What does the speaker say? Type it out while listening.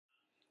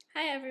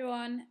Hi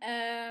everyone.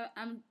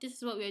 This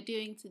is what we're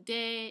doing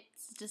today.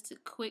 It's just a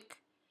quick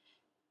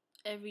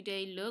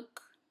everyday look,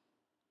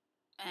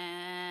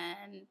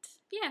 and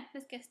yeah,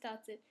 let's get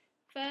started.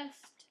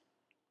 First,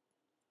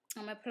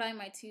 I'm applying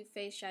my Too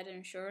Faced Shadow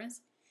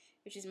Insurance,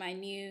 which is my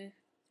new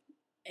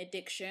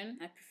addiction.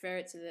 I prefer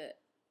it to the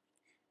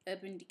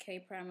Urban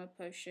Decay Primer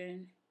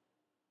Potion,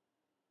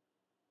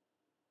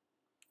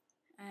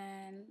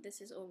 and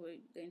this is all we're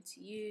going to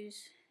use.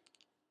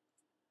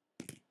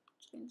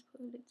 Just going to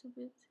put a little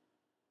bit.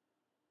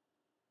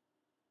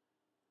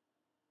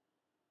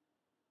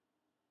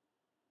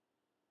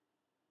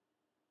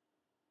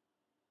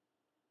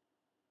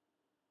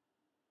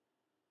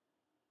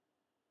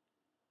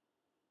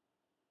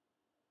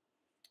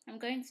 I'm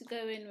going to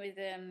go in with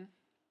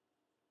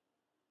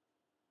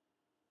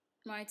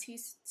my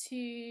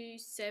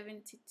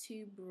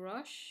 272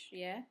 brush,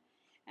 yeah,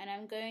 and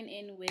I'm going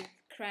in with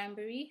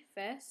Cranberry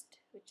first,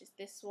 which is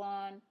this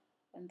one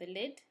on the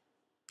lid.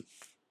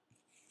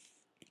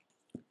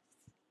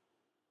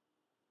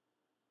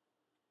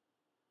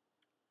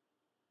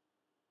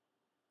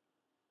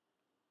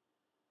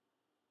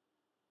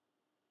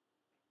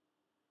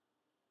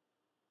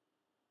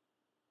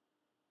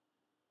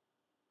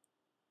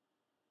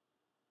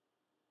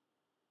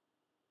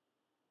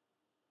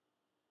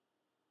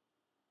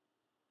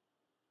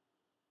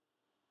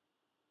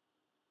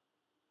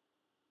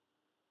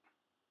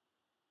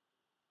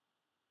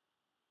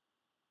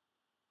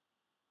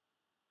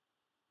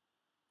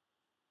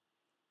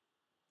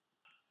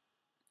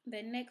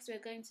 Then next we're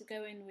going to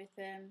go in with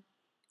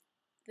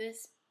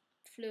this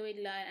fluid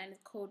line, and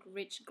it's called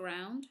Rich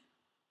Ground.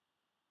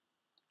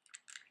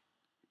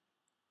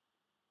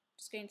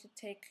 Just going to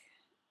take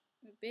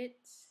a bit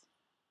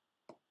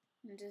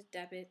and just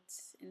dab it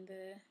in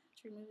the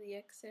to remove the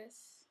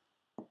excess.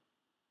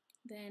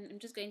 Then I'm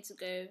just going to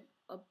go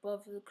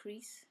above the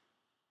crease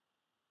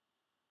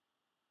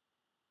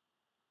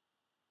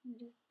and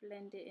just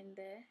blend it in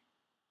there.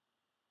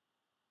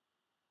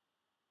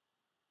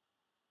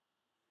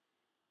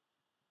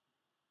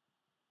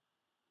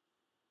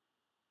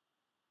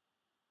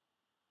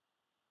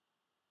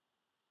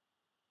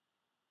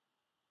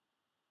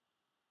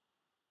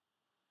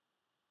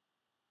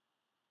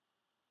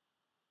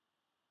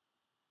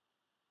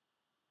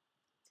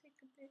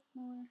 Take a bit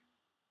more.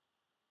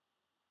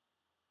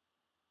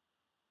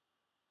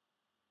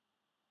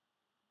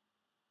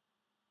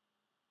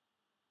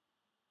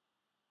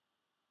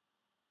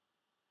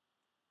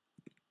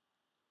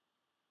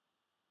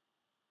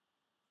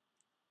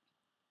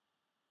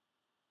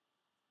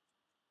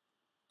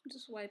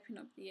 Just wiping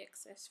up the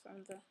excess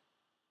from the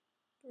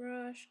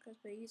brush because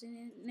we're using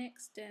it.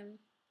 Next,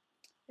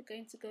 we're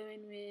going to go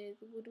in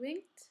with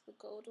Woodwinked, the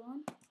gold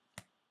one.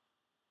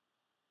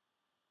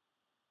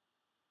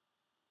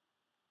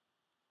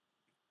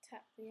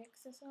 Tap the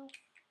excess off.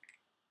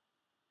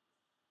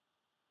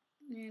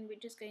 And we're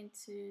just going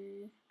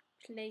to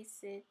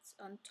place it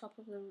on top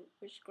of the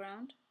Rich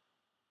Ground.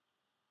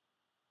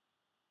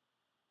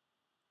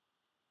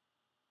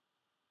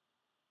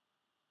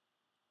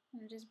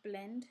 And just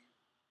blend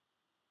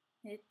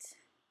it.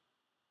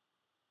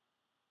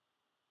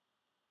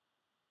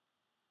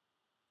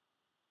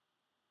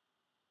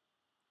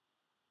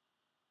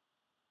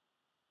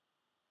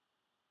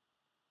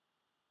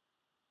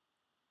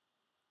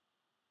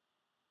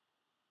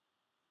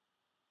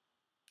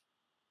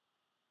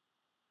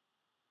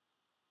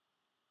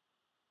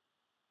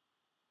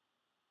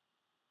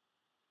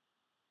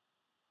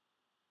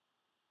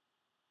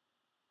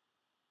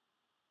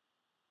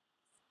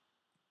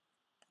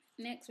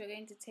 Next, we're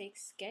going to take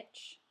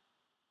Sketch.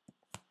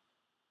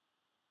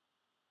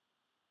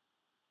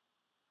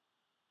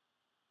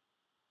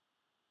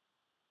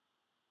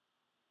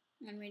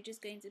 And we're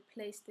just going to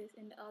place this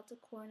in the outer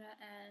corner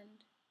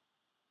and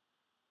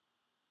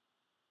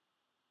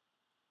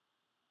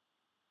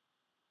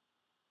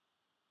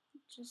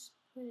just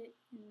put it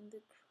in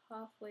the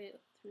halfway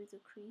through the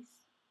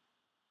crease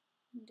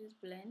and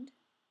just blend.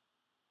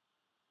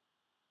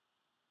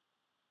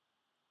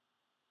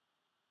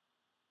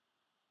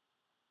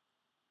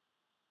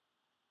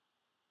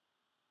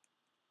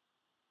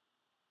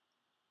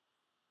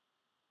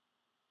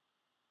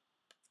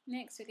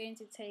 Next, we're going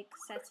to take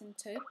Satin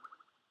Taupe.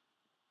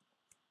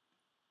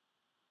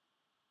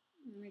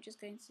 And we're just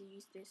going to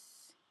use this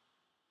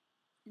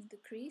in the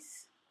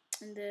crease,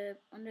 in the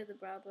under the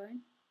brow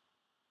bone.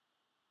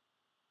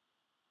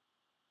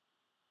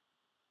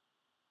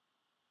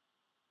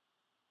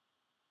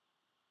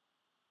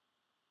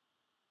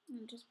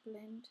 And just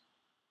blend.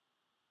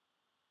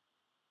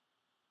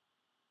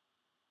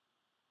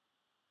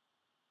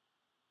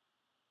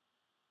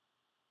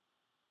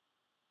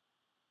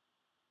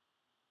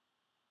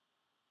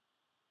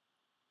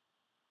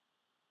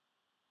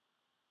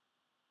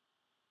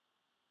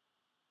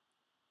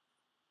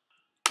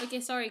 Okay,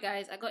 sorry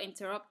guys, I got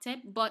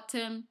interrupted, but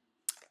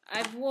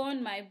I've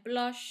worn my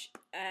blush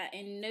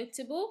in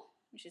Notable,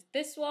 which is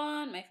this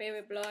one, my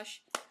favorite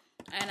blush,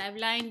 and I've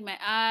lined my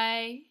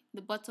eye,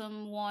 the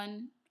bottom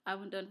one, I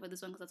haven't done for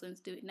this one because I was going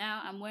to do it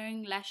now. I'm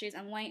wearing lashes.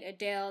 I'm wearing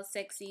Adele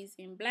Sexies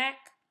in black.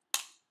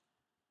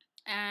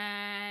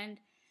 And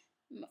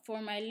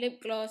for my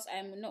lip gloss,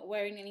 I'm not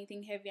wearing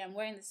anything heavy. I'm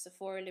wearing the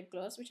Sephora lip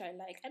gloss, which I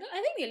like. I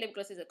think the lip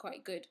glosses are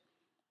quite good.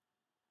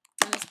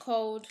 And it's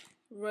called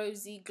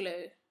Rosy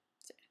Glow.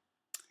 So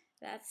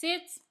that's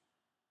it.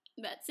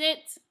 That's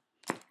it.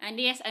 And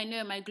yes, I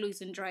know my glue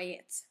isn't dry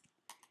yet.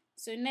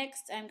 So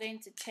next, I'm going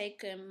to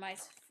take my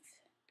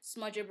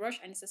smudger brush,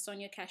 and it's a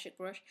Sonia Kashuk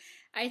brush.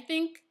 I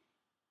think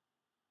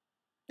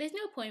there's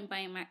no point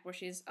buying MAC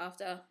brushes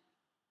after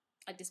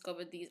I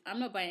discovered these. I'm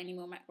not buying any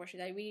more MAC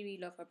brushes. I really, really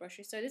love her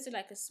brushes. So this is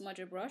like a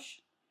smudger brush.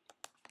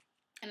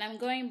 And I'm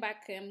going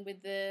back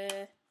with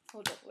the,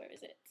 hold up, where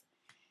is it?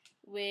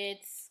 With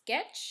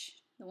Sketch,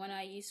 the one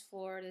I use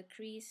for the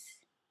crease.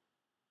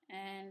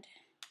 And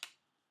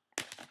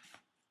I'm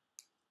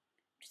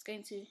just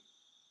going to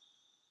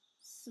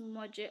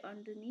smudge it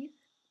underneath,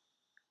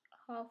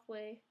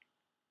 halfway.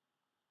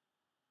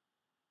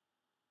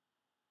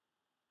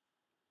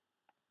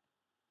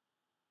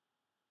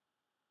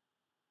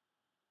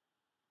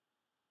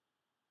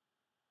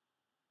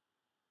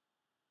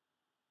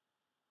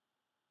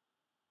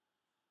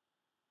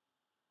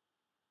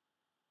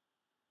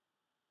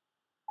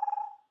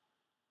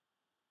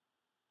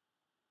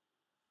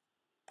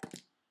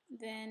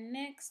 Then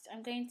next,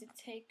 I'm going to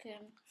take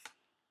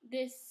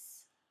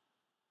this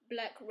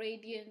Black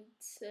Radiant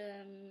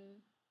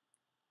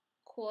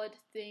quad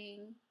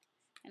thing,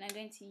 and I'm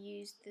going to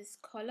use this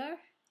color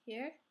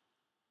here.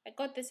 I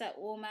got this at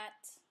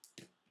Walmart,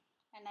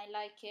 and I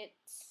like it.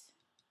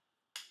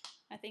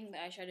 I think the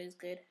eyeshadow is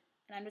good,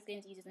 and I'm just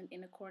going to use it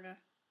in the corner.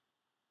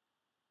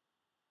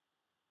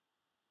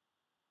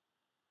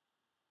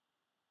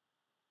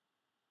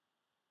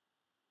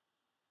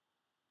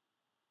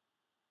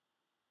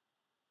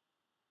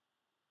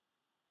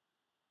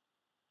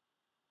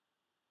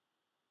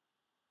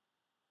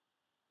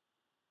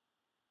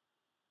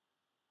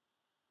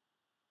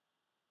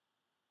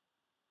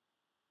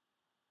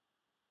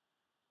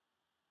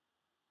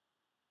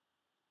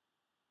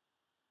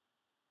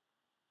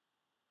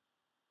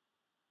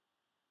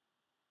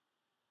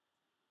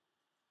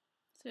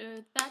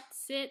 So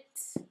that's it,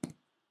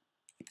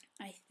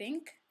 I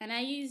think. And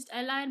I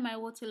lined my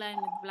waterline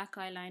with black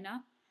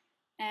eyeliner.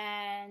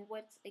 And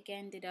what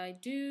again did I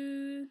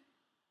do?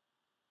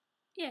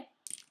 Yeah,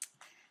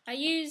 I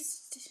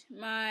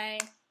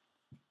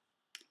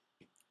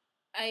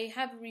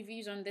have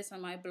reviews on this on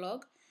my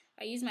blog.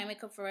 I use my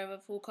Makeup Forever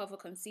full cover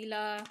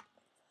concealer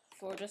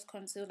for just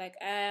conceal, like,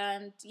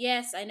 and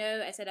yes, I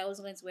know I said I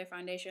wasn't going to wear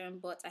foundation,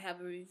 but I have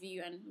a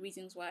review and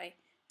reasons why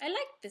I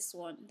like this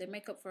one, the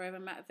Makeup Forever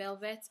Matte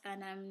Velvet,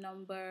 and I'm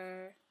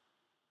number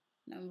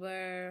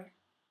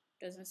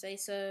doesn't say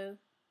so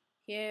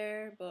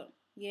here, but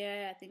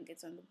yeah, I think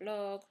it's on the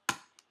blog.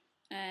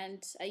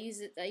 And I use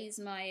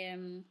my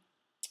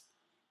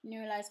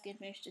Neuralize Skin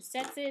Finish to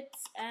set it,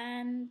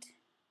 and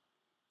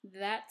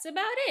that's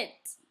about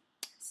it.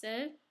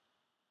 So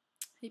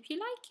hope you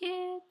like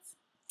it.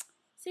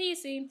 See you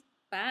soon.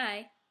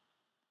 Bye.